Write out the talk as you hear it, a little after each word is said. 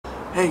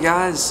Hey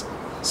guys,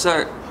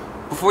 so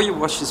before you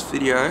watch this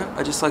video,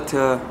 I'd just like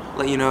to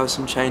let you know of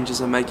some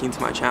changes I'm making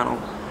to my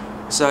channel.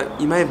 So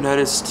you may have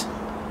noticed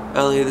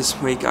earlier this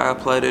week I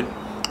uploaded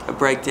a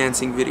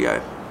breakdancing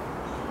video.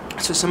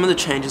 So some of the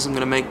changes I'm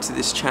going to make to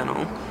this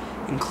channel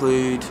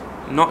include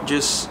not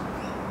just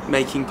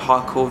making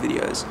parkour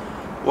videos.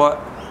 What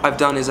I've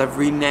done is I've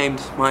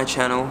renamed my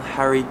channel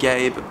Harry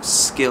Gabe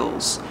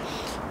Skills,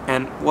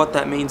 and what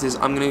that means is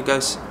I'm going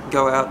to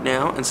go out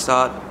now and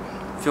start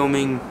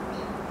filming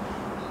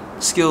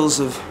skills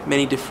of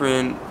many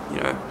different,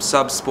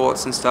 sub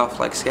sports and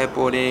stuff like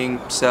skateboarding,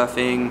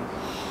 surfing,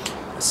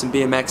 some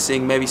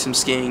BMXing, maybe some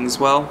skiing as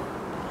well.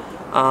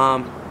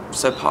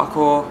 So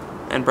parkour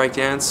and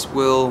breakdance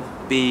will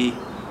be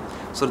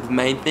sort of the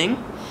main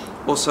thing.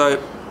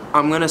 Also,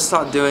 I'm going to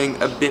start doing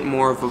a bit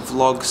more of a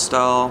vlog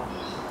style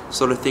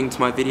sort of thing to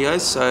my videos,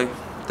 so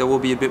there will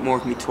be a bit more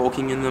of me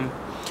talking in them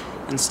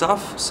and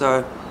stuff.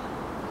 So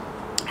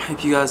I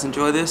hope you guys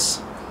enjoy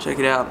this. Check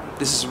it out.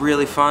 This is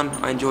really fun.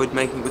 I enjoyed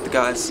making it with the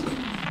guys.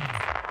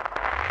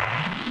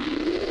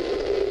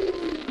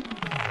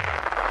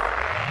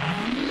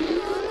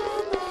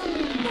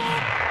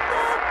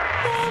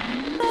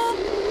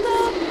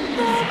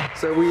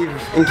 So we've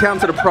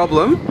encountered a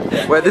problem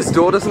where this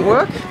door doesn't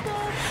work.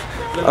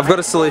 I've got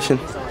a solution.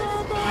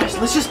 Guys,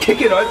 let's just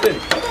kick it open.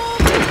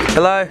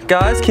 Hello,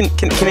 guys. Can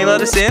you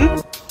let us in?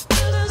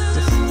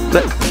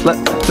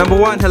 Number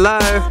one, hello.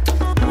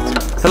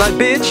 Hello,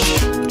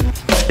 bitch.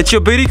 It's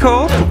your booty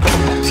call.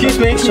 Excuse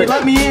me, can you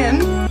let me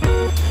in?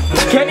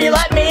 Can you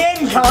let me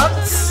in,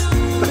 cunts?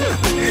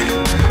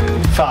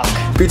 Fuck.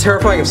 It'd be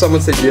terrifying if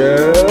someone said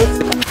yes.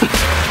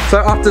 So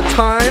after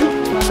time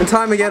and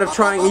time again of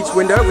trying each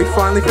window, we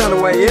finally found a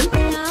way in.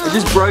 It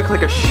just broke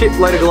like a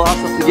shitload of glass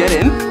up to get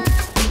in.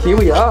 Here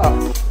we are.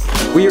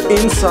 We are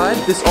inside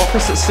this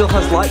office that still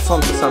has lights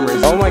on for some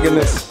reason. Oh my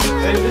goodness.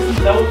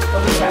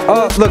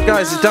 Oh, look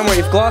guys, don't worry,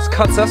 if glass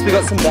cuts us, we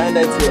got some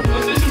band-aids here.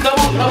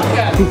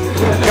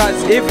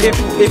 Guys,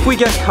 if we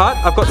get cut,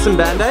 I've got some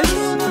band-aids.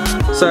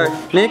 So,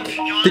 Nick,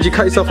 did you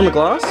cut yourself on the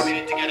glass?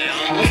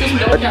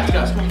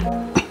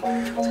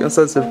 Let's go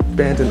inside this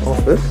abandoned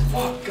office.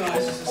 Oh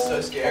guys, this is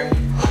so scary.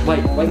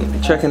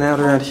 Wait. Checking out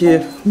around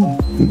here.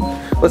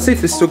 Let's see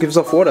if this still gives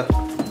off water.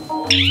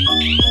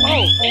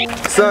 Oh!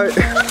 So,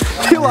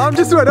 the alarm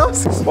just went off.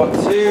 Spot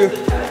 2.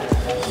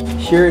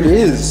 Here it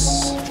is.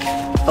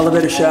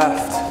 Elevator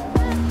shaft.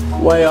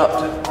 Way up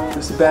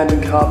this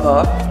abandoned car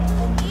park.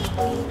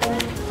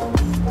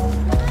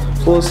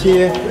 Floors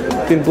here,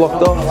 been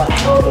blocked off.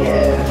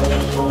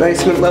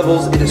 Basement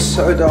levels, it is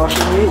so dark in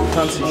here, you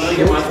can't see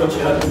shit.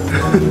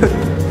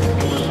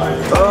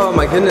 Oh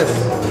my goodness.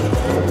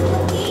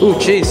 Ooh,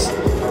 jeez.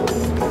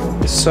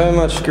 There's so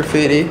much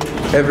graffiti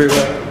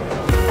everywhere.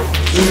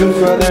 Even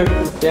further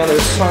down,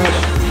 there's so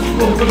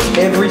much.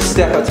 Every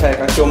step I take,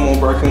 I feel more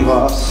broken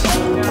glass.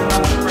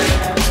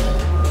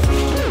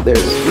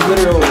 There's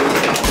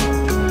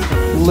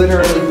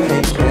literally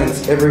paint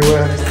cans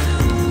everywhere.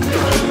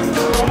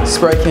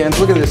 Spray cans,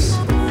 look at this.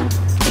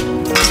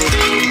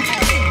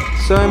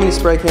 So many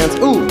spray cans.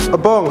 Ooh, a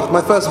bong,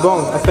 my first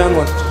bong, I found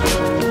one.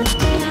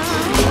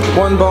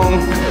 One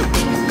bong.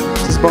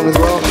 Is this bong as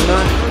well?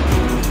 No.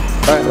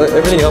 Alright,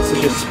 everything else is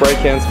just spray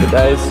cans for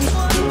days.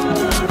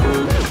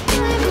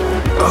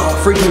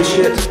 Oh, freaking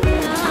shit.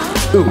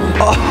 Ooh,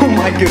 oh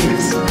my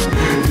goodness.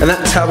 And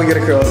that's how we get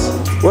across.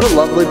 What a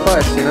lovely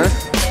place, you know?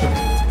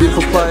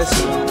 Beautiful place.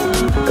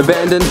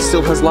 Abandoned,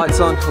 still has lights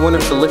on. I wonder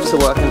if the lifts are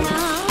working.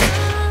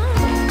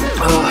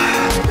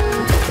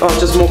 Oh,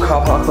 just more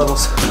car park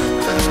levels.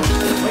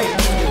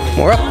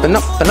 More up and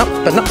up and up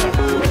and up.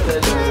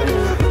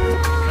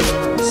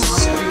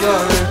 So we go.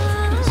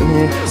 It's in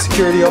here.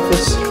 Security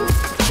office.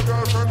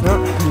 No,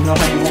 not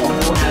anymore.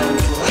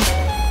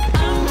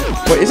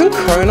 Wait, isn't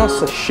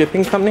Kronos a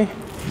shipping company?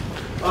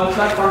 Oh, it's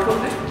that car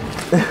company?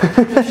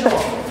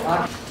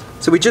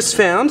 So we just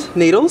found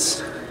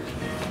needles.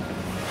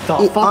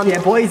 Oh, fuck yeah,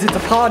 boys, it's a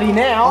party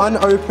now.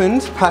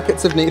 Unopened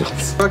packets of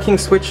needles. Working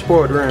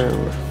switchboard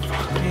room.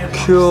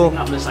 Cool. Look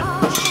at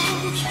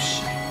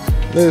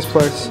this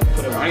place.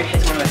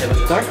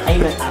 Don't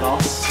aim it at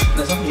us.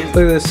 Look at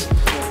this.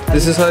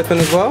 This is open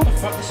as well.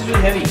 This is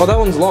really heavy. Oh, that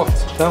one's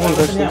locked. That one's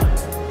actually.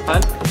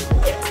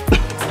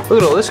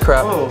 Look at all this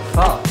crap. Oh,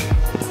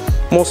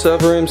 fuck. More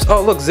server rooms.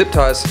 Oh, look, zip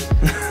ties.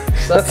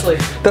 that's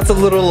a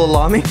little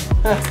alarming.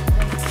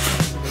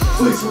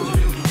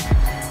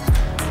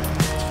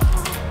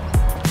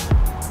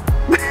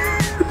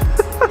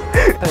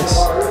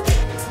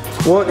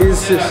 What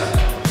is this?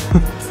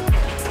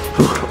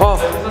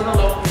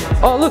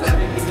 Oh, look!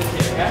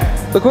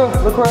 Look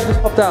where I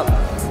just popped out.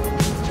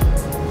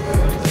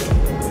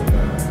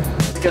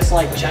 It's just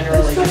like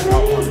generally just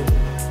not one.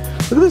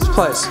 Look at this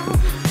place.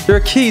 There are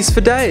keys for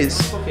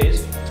days.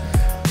 Keys?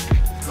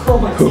 Oh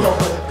my god.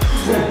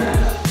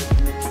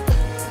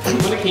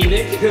 What a key,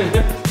 Nick.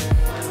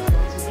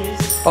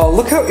 Oh,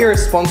 look how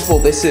irresponsible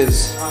this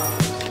is.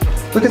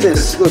 Look at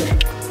this, look.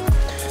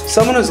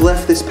 Someone has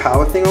left this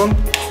power thing on.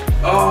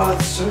 Oh,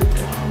 it's so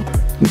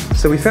dumb.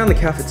 So we found the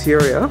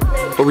cafeteria,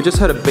 but we just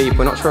heard a beep.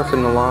 We're not sure if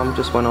an alarm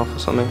just went off or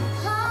something.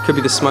 Could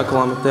be the smoke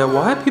alarm up there.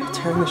 Why are people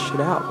tearing this shit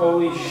out?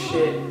 Holy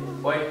shit.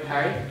 Wait,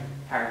 Harry?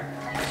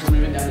 So we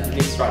went down to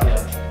this right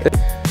here.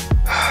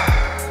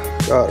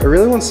 God, I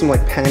really want some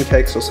like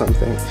pancakes or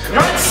something.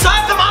 You're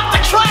inside the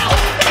Monte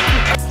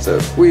Trail! So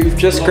we've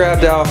just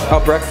grabbed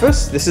our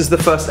breakfast. This is the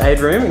first aid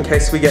room. In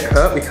case we get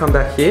hurt, we come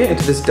back here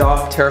into this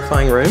dark,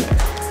 terrifying room.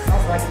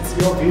 Sounds like it's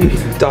your beauty.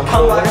 Dark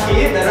Come back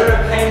here, they don't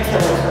have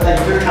painkillers, but they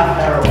do have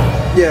heroin.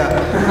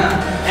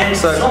 Yeah. And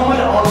so some would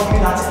argue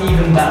that's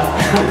even better.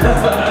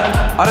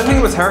 I don't think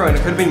it was heroin,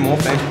 it could have been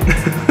morphine.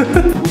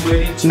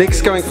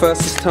 Nick's going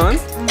first this time.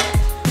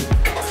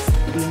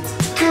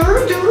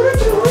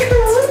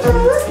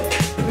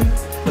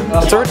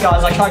 Sorry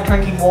guys, I tried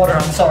drinking water,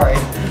 I'm sorry.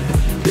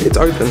 It's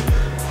open.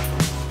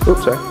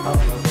 Oops, sorry.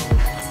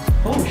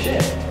 Oh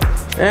shit.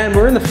 And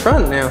we're in the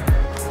front now.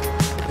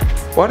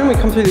 Why didn't we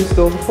come through these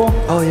doors before?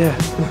 Oh yeah.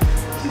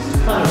 This is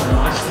kind of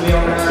nice to be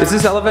honest. Is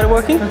this elevator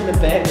working?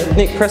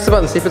 Nick, press the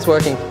button, see if it's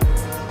working. No,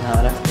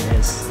 I don't think it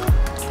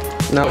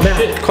is. No.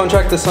 Shit.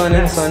 Contractor sign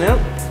in, sign out.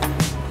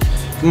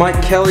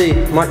 Mike Kelly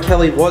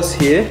was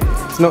here.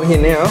 He's not here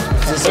now.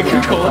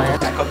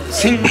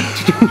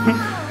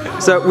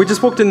 So we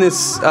just walked in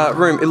this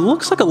room. It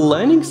looks like a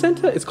learning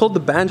center. It's called the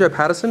Banjo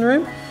Patterson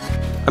room.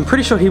 I'm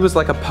pretty sure he was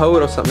like a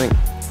poet or something.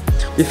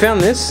 We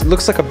found this. It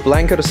looks like a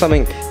blanket or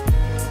something.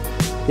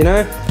 You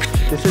know,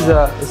 this is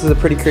a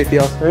pretty creepy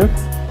ass room.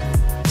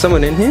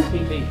 Someone in here?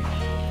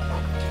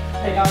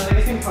 Hey guys, I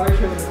just encourage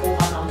you to call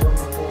my number and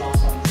record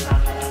us on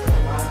Snapchat.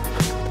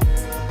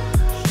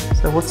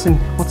 So what's in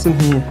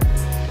here?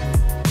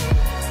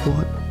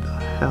 What the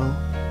hell?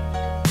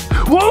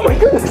 Whoa, my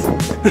goodness!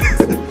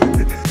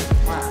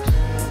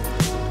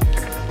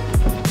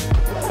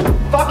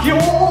 Fuck you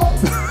all!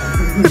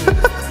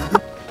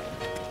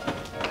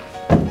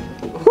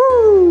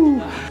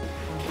 Woo!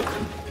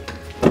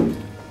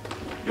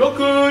 You're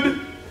good!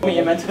 What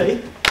you're meant to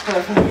be.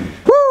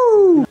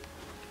 Woo!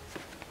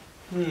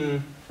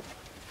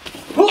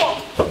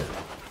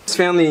 Just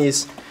found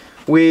these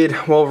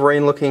weird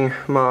Wolverine looking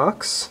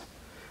marks.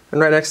 And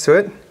right next to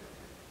it,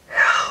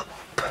 help!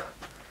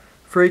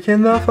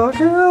 Freaking the fuck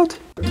out!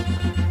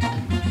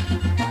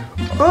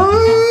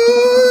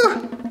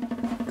 Oh!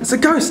 It's a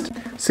ghost!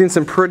 Seen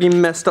some pretty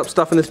messed up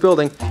stuff in this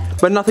building,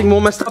 but nothing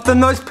more messed up than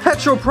those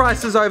petrol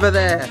prices over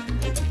there!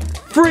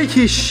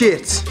 Freaky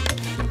shit!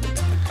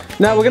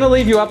 Now we're gonna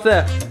leave you up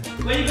there.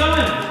 Where you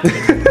going?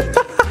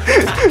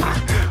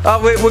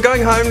 We're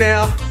going home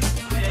now.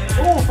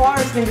 Oh,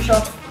 fire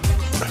extinguisher.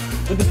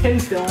 With the pin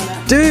still on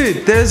it.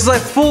 Dude, there's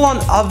like full-on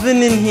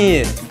oven in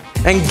here.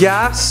 And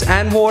gas,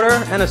 and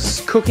water, and a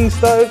cooking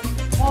stove.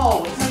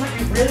 Oh, it sounds like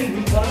you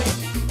really got it.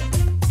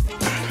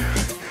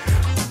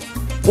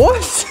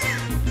 What?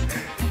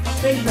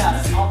 Think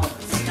about it, oven,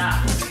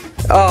 snaps.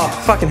 Oh,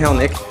 fucking hell,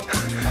 Nick.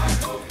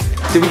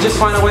 Did we just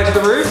find our way to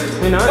the roof?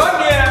 Who knows? Oh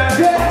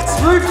yeah! It's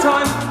roof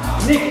time!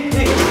 Nick.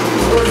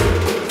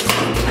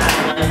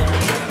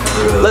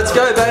 Let's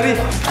go, baby.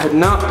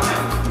 No.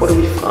 What do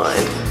we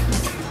find?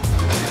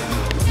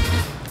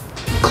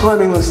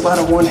 Climbing this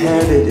ladder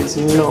one-handed is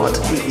not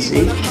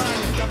easy.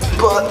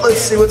 But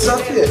let's see what's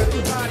up here.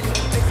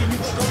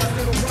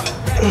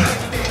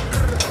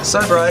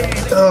 So bright.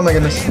 Oh my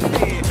goodness.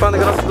 Finally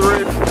got off the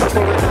roof.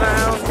 Pulled it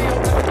down.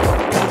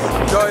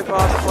 Go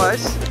past the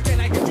place.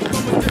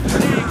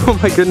 Oh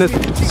my goodness.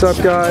 What's up,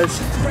 guys?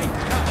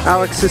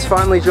 Alex has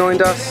finally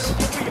joined us.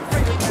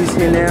 He's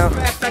here now.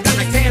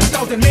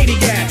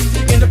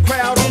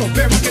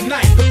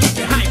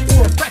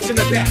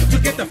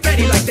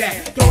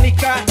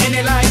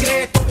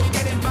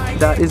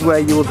 That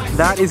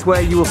is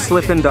where you will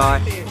slip and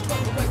die.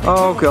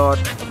 Oh god.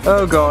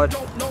 Oh god.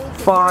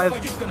 5,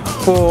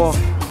 4,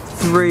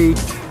 3,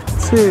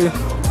 2.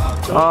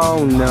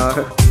 Oh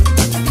no.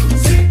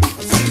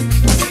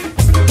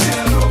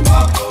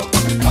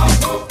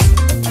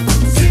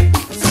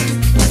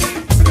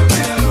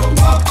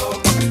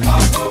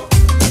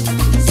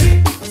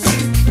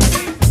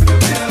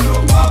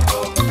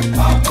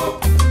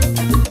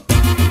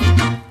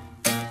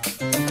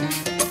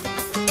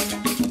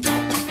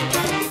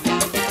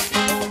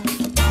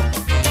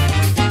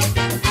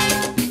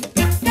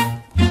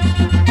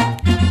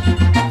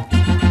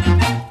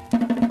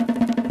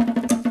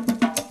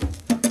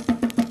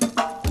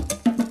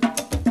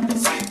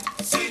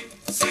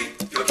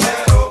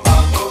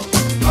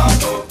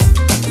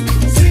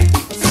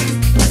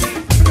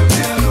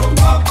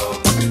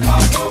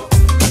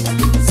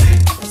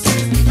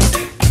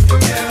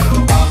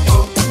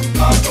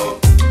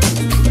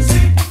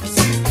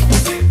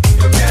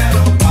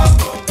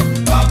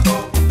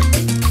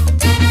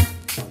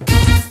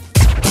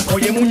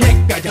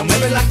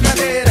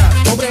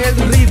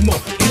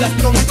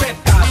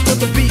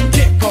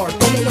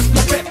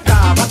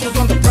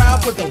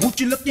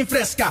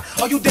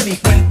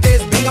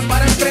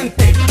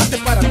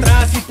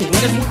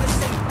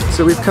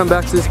 So we've come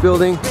back to this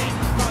building,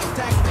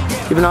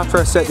 even after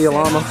I set the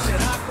alarm off.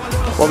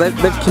 Well,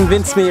 they've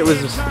convinced me it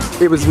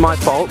was my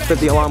fault that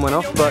the alarm went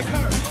off, but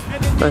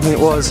don't think it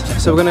was.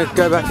 So we're gonna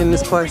go back in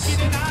this place,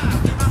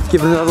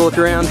 give it another look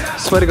around.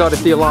 Swear to God,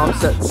 if the alarm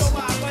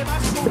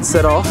it's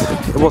set off,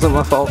 it wasn't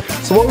my fault.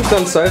 So what we've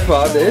done so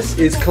far, this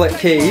is collect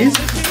keys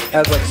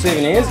as like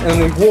souvenirs, and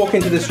when we walk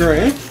into this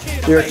room,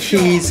 there are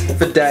keys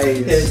for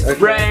days. It's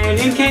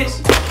raining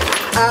keys.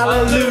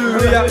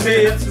 Hallelujah,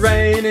 it's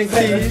raining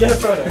keys.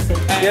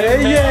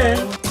 Yeah.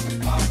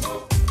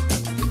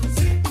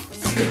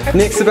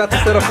 Nick's about to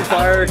set off the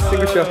fire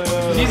extinguisher.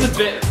 Just use a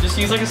bit, just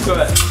use like a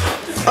squirt.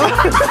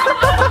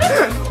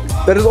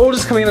 That is all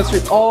just coming in the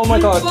street. Oh my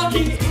God.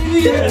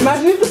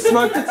 Imagine if the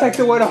smoke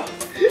detector went off.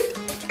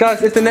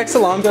 Guys, if the next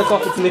alarm goes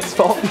off, it's Nick's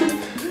fault.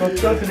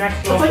 Let's go to the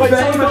next one. Wait,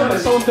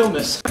 someone film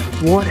this.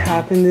 What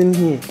happened in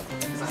here?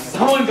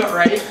 Someone got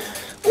raped.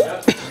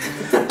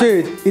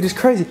 Dude, it is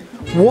crazy.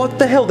 What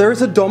the hell? There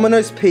is a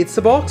Domino's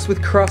pizza box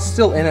with crust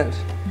still in it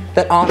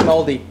that aren't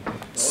moldy.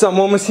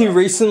 Someone was here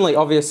recently,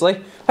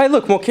 obviously. Hey,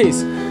 look, more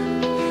keys.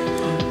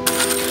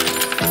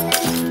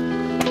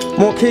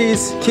 More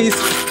keys. Keys.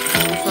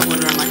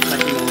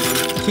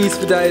 Keys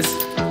for days.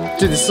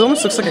 Dude, this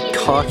almost looks like a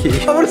car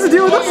key. Oh, what does it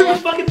do with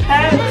us? Fucking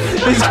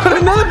pants. He's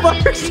got another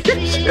fire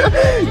extinguisher.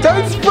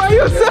 Don't spray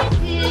yourself.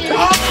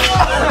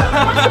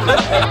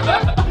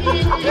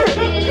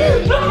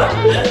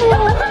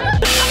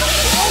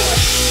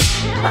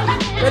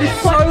 That is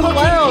so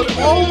loud.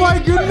 Oh my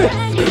goodness.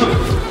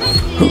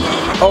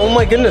 Oh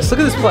my goodness, look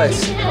at this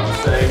place.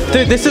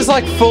 Dude, this is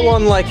like full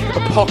on like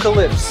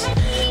apocalypse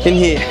in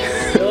here.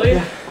 Really?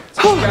 Yeah.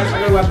 I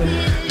got a weapon.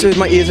 Dude,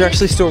 my ears are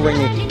actually still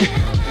ringing.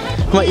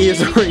 My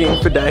ears are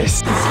ringing for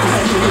days.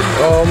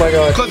 Oh my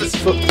God.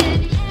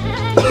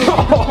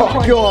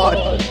 Oh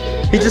God.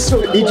 He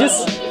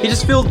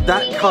just filled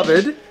that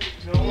cupboard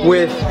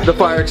with the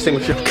fire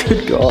extinguisher.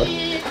 Good God.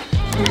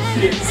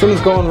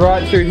 Someone's gone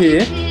right through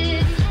here.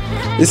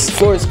 This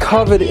floor is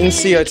covered in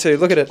CO2.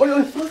 Look at it.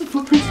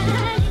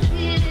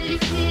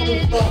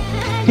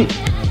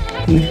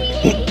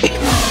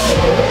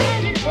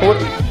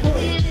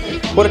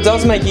 What it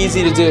does make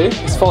easy to do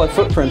is follow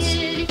footprints.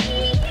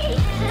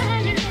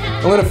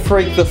 I'm gonna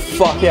freak the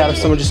fuck out if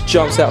someone just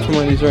jumps out from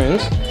one of these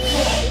rooms.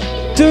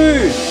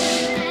 Dude!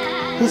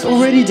 He's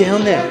already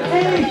down there.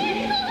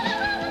 Hey!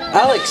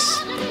 Alex!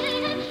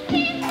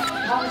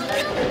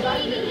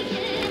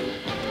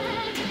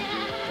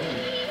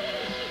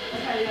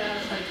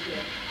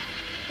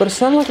 But it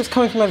sounded like it's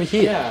coming from over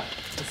here. Yeah,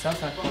 it sounds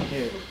like from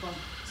here.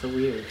 So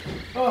weird.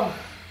 Oh.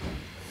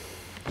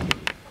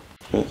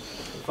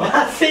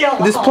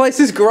 This place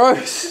is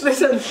gross.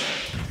 Listen.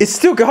 It's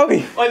still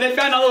going. Oh, they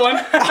found another one.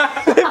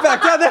 They're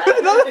back out there with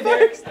another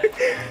fire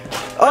extinguisher.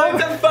 Oh,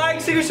 the fire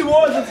extinguisher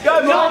wars. Let's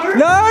go, man.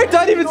 No,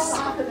 don't even.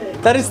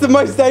 That is the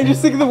most dangerous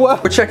thing in the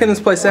world. We're checking this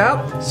place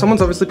out.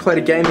 Someone's obviously played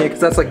a game here because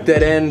that's like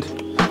dead end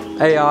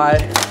AI.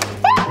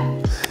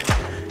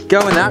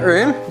 Go in that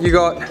room. You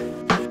got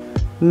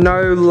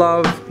No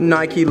Love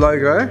Nike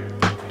logo.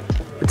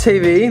 The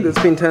TV that's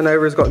been turned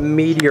over has got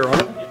media on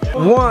it.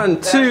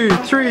 1, 2,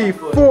 3,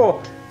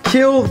 4.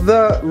 Kill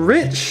the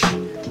rich.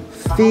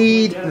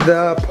 Feed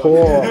the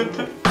poor.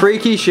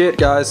 Freaky shit,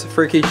 guys.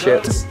 Freaky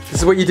shit. This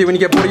is what you do when you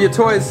get bored of your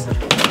toys.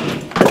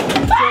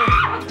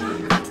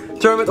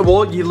 Throw them at the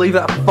wall, you leave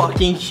that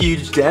fucking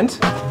huge dent.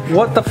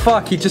 What the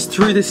fuck? He just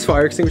threw this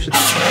fire extinguisher.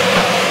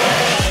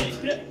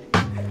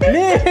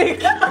 Nick!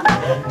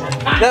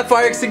 That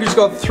fire extinguisher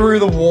got through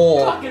the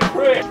wall.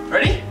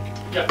 Ready?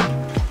 Go.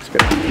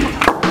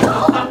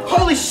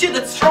 Holy shit,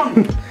 that's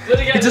strong.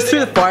 He just threw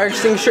the fire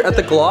extinguisher at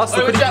the glass.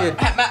 Look what he did.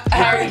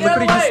 Harry, look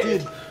what he just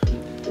did.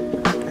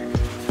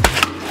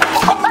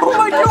 Oh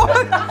my God!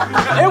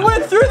 It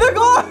went through the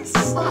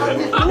glass!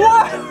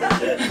 What?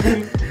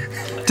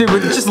 Dude,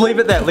 just leave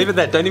it there. Leave it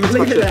there. Don't even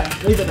touch it.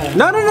 Leave it there.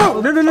 No.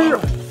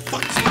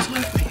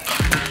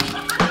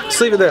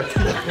 Just leave it there.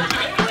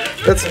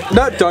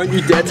 No, don't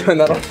you dare turn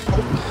that off.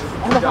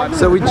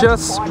 So we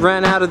just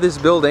ran out of this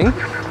building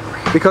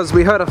because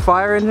we heard a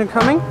fire engine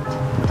coming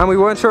and we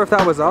weren't sure if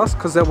that was us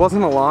because there was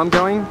an alarm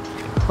going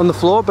on the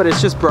floor, but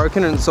it's just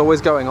broken and it's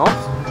always going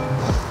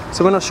off.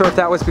 So we're not sure if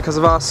that was because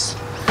of us.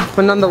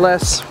 But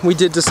nonetheless, we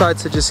did decide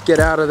to just get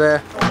out of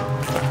there.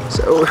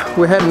 So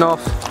we're heading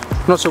off.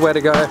 I'm not sure where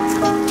to go.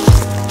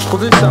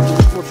 We'll do something.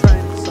 We'll try